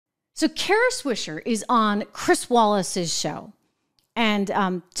So Kara Swisher is on Chris Wallace's show. And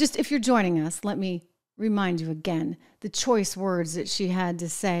just if you're joining us, let me remind you again, the choice words that she had to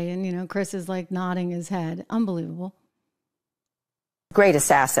say. And, you know, Chris is like nodding his head. Unbelievable.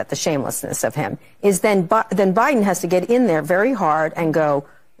 Greatest asset, the shamelessness of him, is then Biden has to get in there very hard and go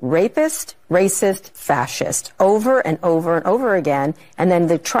rapist, racist, fascist over and over and over again. And then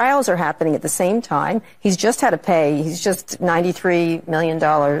the trials are happening at the same time. He's just had to pay, he's just $93 million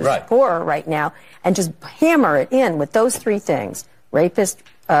poorer right now, and just hammer it in with those three things: rapist,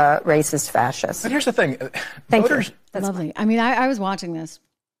 racist, fascist. But here's the thing. Thank voters, you. That's lovely. I mean, I was watching this,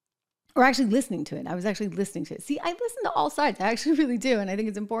 or actually listening to it. I was actually listening to it. See, I listen to all sides. I actually really do. And I think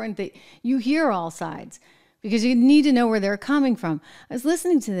it's important that you hear all sides, because you need to know where they're coming from. I was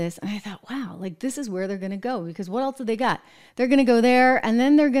listening to this and I thought, wow, like this is where they're going to go, because what else have they got? They're going to go there, and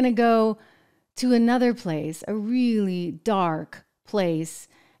then they're going to go to another place, a really dark place,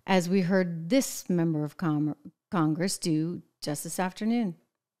 as we heard this member of Congress do just this afternoon.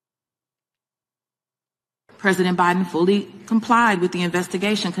 President Biden fully complied with the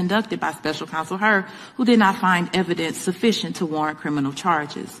investigation conducted by Special Counsel Hur, who did not find evidence sufficient to warrant criminal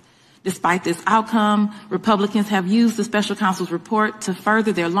charges. Despite this outcome, Republicans have used the special counsel's report to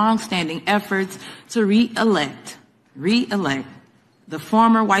further their longstanding efforts to re-elect the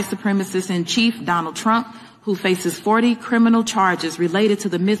former white supremacist in chief, Donald Trump, who faces 40 criminal charges related to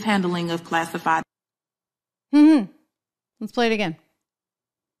the mishandling of classified. Let's play it again.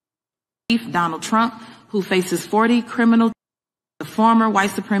 Chief Donald Trump, who faces 40 criminal, the former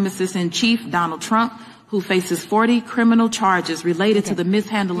white supremacist in chief, Donald Trump, who faces 40 criminal charges related to the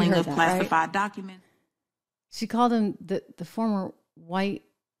mishandling of classified documents. She called him the former white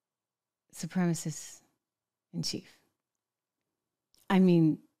supremacist in chief. I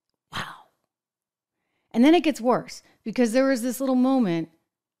mean, wow. And then it gets worse, because there was this little moment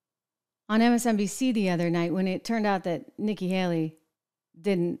on MSNBC the other night when it turned out that Nikki Haley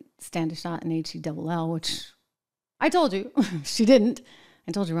didn't stand a shot in HE-double-L, which I told you she didn't.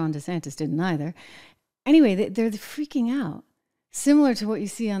 I told you Ron DeSantis didn't either. Anyway, they're freaking out. Similar to what you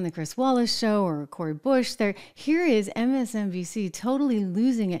see on the Chris Wallace show or Cori Bush. Here is MSNBC totally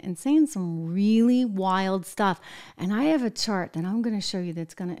losing it and saying some really wild stuff. And I have a chart that I'm going to show you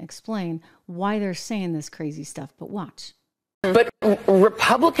that's going to explain why they're saying this crazy stuff. But watch. But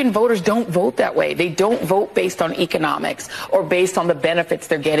Republican voters don't vote that way. They don't vote based on economics or based on the benefits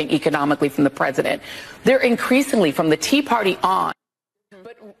they're getting economically from the president. They're increasingly, from the Tea Party on,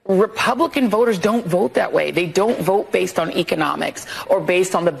 Republican voters don't vote that way. They don't vote based on economics or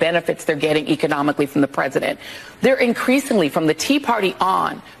based on the benefits they're getting economically from the president. They're increasingly, from the Tea Party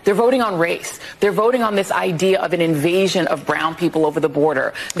on, they're voting on race. They're voting on this idea of an invasion of brown people over the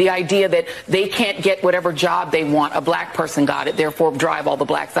border. The idea that they can't get whatever job they want. A black person got it, therefore drive all the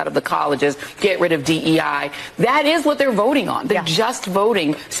blacks out of the colleges, get rid of DEI. That is what they're voting on. They're just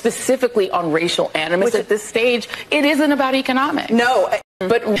voting specifically on racial animus. At this stage, it isn't about economics. No.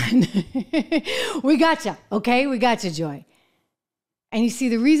 But we got you. Okay, we got you, Joy. And you see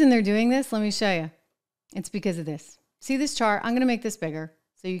the reason they're doing this? Let me show you. It's because of this. See this chart? I'm going to make this bigger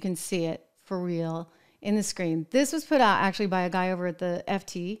so you can see it for real in the screen. This was put out actually by a guy over at the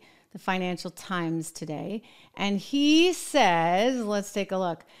FT, the Financial Times, today. And he says, let's take a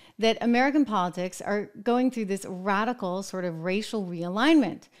look, that American politics are going through this radical sort of racial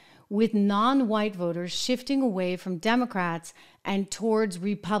realignment, with non-white voters shifting away from Democrats and towards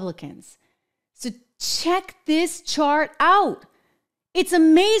Republicans. So check this chart out. It's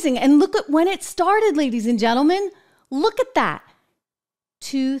amazing. And look at when it started, ladies and gentlemen. Look at that.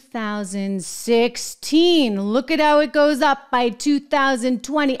 2016. Look at how it goes up by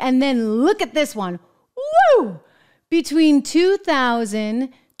 2020. And then look at this one. Woo! Between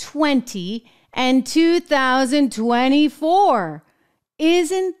 2020 and 2024.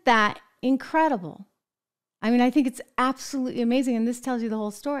 Isn't that incredible? I mean, I think it's absolutely amazing. And this tells you the whole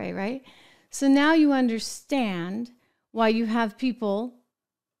story, right? So now you understand why you have people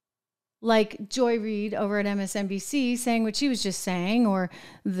like Joy Reid over at MSNBC saying what she was just saying, or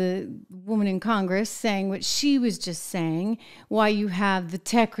the woman in Congress saying what she was just saying, why you have the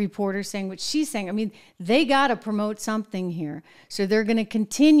tech reporter saying what she's saying. I mean, they got to promote something here. So they're going to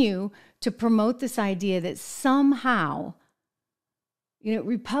continue to promote this idea that somehow, you know,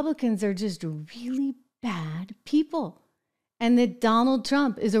 Republicans are just really bad people, and that Donald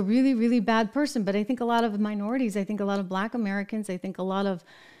Trump is a really, really bad person. But I think a lot of minorities, I think a lot of Black Americans, I think a lot of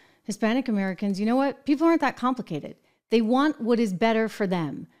Hispanic Americans, you know what? People aren't that complicated. They want what is better for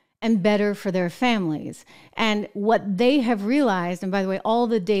them and better for their families. And what they have realized, and by the way, all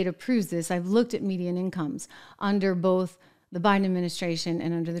the data proves this. I've looked at median incomes under both the Biden administration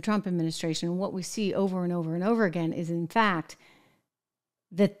and under the Trump administration. And what we see over and over and over again is, in fact,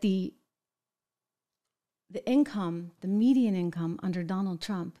 that the income, the median income under Donald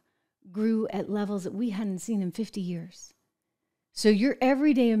Trump grew at levels that we hadn't seen in 50 years. So your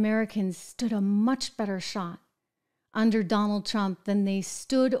everyday Americans stood a much better shot under Donald Trump than they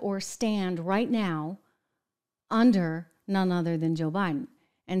stood or stand right now under none other than Joe Biden.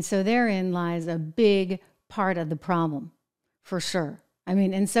 And so therein lies a big part of the problem, for sure. I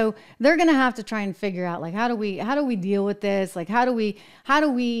mean, and so they're going to have to try and figure out, like, how do we deal with this? Like, how do we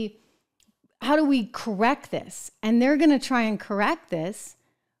correct this? And they're going to try and correct this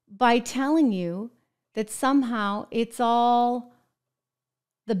by telling you that somehow it's all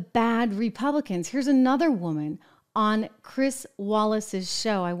the bad Republicans. Here's another woman on Chris Wallace's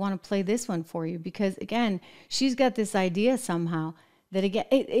show. I want to play this one for you because, again, she's got this idea somehow that, again,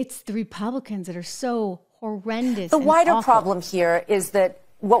 it's the Republicans that are so horrendous. The wider awful. problem here is that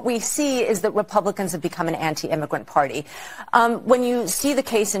what we see is that Republicans have become an anti-immigrant party. When you see the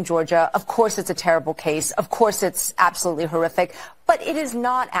case in Georgia, of course it's a terrible case. Of course it's absolutely horrific. But it is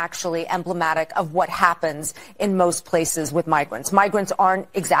not actually emblematic of what happens in most places with migrants. Migrants aren't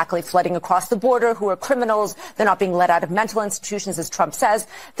exactly flooding across the border who are criminals. They're not being let out of mental institutions, as Trump says.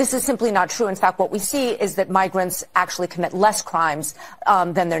 This is simply not true. In fact, what we see is that migrants actually commit less crimes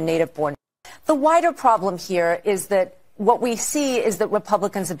than their native-born. The wider problem here is that what we see is that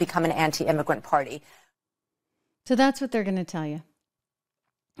Republicans have become an anti-immigrant party. So that's what they're going to tell you.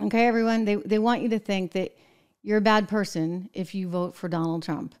 Okay, everyone, they want you to think that you're a bad person if you vote for Donald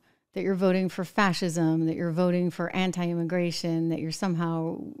Trump, that you're voting for fascism, that you're voting for anti-immigration, that you're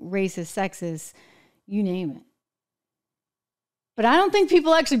somehow racist, sexist, you name it. But I don't think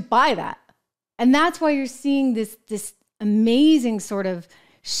people actually buy that. And that's why you're seeing this amazing sort of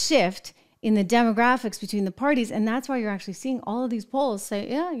shift in the demographics between the parties. And that's why you're actually seeing all of these polls say,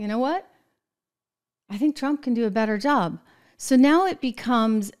 yeah, you know what? I think Trump can do a better job. So now it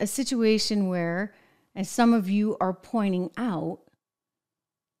becomes a situation where, as some of you are pointing out,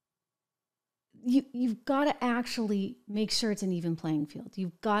 you've got to actually make sure it's an even playing field.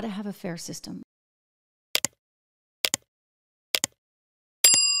 You've got to have a fair system.